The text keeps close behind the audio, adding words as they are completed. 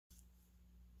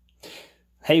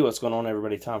Hey, what's going on,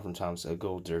 everybody? Tom from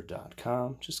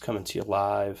Tom'sGoldDirt.com. Just coming to you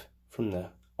live from the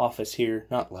office here.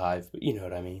 Not live, but you know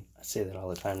what I mean. I say that all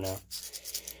the time now.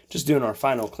 Just doing our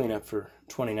final cleanup for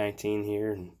 2019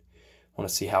 here, and want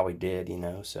to see how we did, you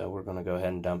know. So we're going to go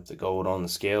ahead and dump the gold on the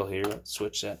scale here. Let's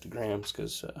switch that to grams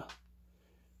because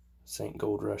this ain't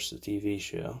Gold Rush, the TV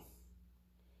show.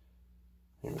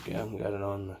 Here we go. We got it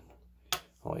on the...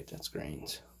 Oh, wait, that's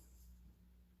grains.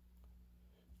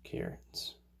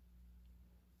 Carats.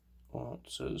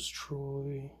 Ounces,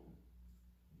 Troy.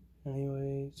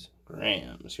 Anyways,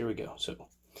 grams. Here we go. So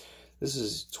this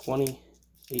is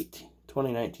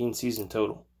 2019 season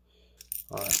total.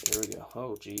 All right, here we go.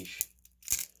 Oh, geez.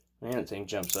 Man, that thing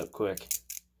jumps up quick.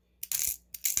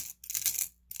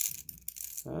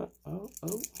 Oh.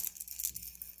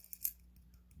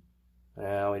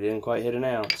 Well, we didn't quite hit an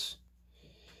ounce.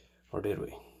 Or did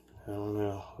we? I don't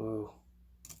know. Oh.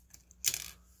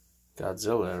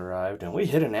 Godzilla arrived, and we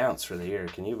hit an ounce for the year.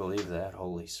 Can you believe that?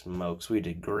 Holy smokes, we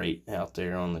did great out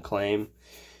there on the claim.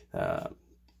 But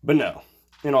no,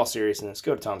 in all seriousness,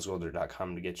 go to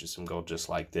Tom'sGoldDirt.com to get you some gold just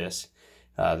like this.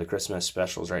 The Christmas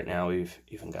specials right now, we've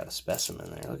even got a specimen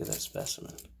there. Look at that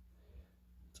specimen.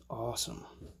 It's awesome.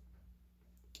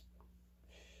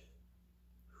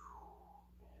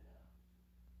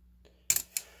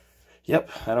 Yep,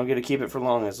 I don't get to keep it for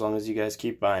long as you guys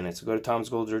keep buying it. So go to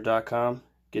Tom'sGoldDirt.com.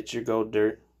 Get your gold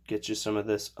dirt. Get you some of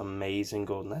this amazing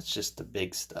gold. And that's just the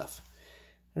big stuff.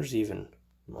 There's even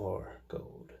more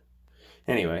gold.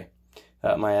 Anyway,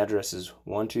 my address is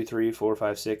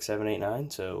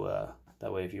 123-456-789. So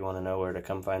that way if you want to know where to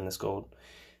come find this gold.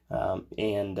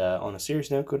 And on a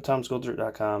serious note, go to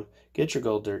Tom'sGoldDirt.com. Get your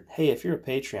gold dirt. Hey, if you're a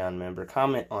Patreon member,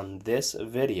 comment on this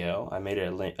video. I made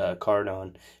a card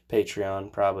on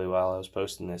Patreon probably while I was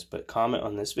posting this. But comment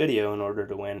on this video in order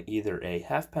to win either a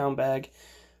half-pound bag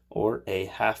or a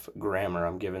half-grammer.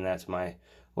 I'm giving that to my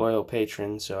loyal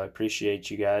patrons, so I appreciate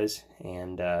you guys.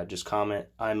 And just comment,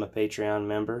 I'm a Patreon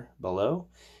member below,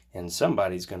 and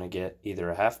somebody's going to get either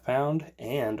a half-pound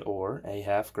and or a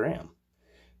half-gram.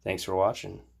 Thanks for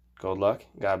watching. Good luck,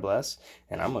 God bless,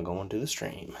 and I'm going to go into the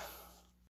stream.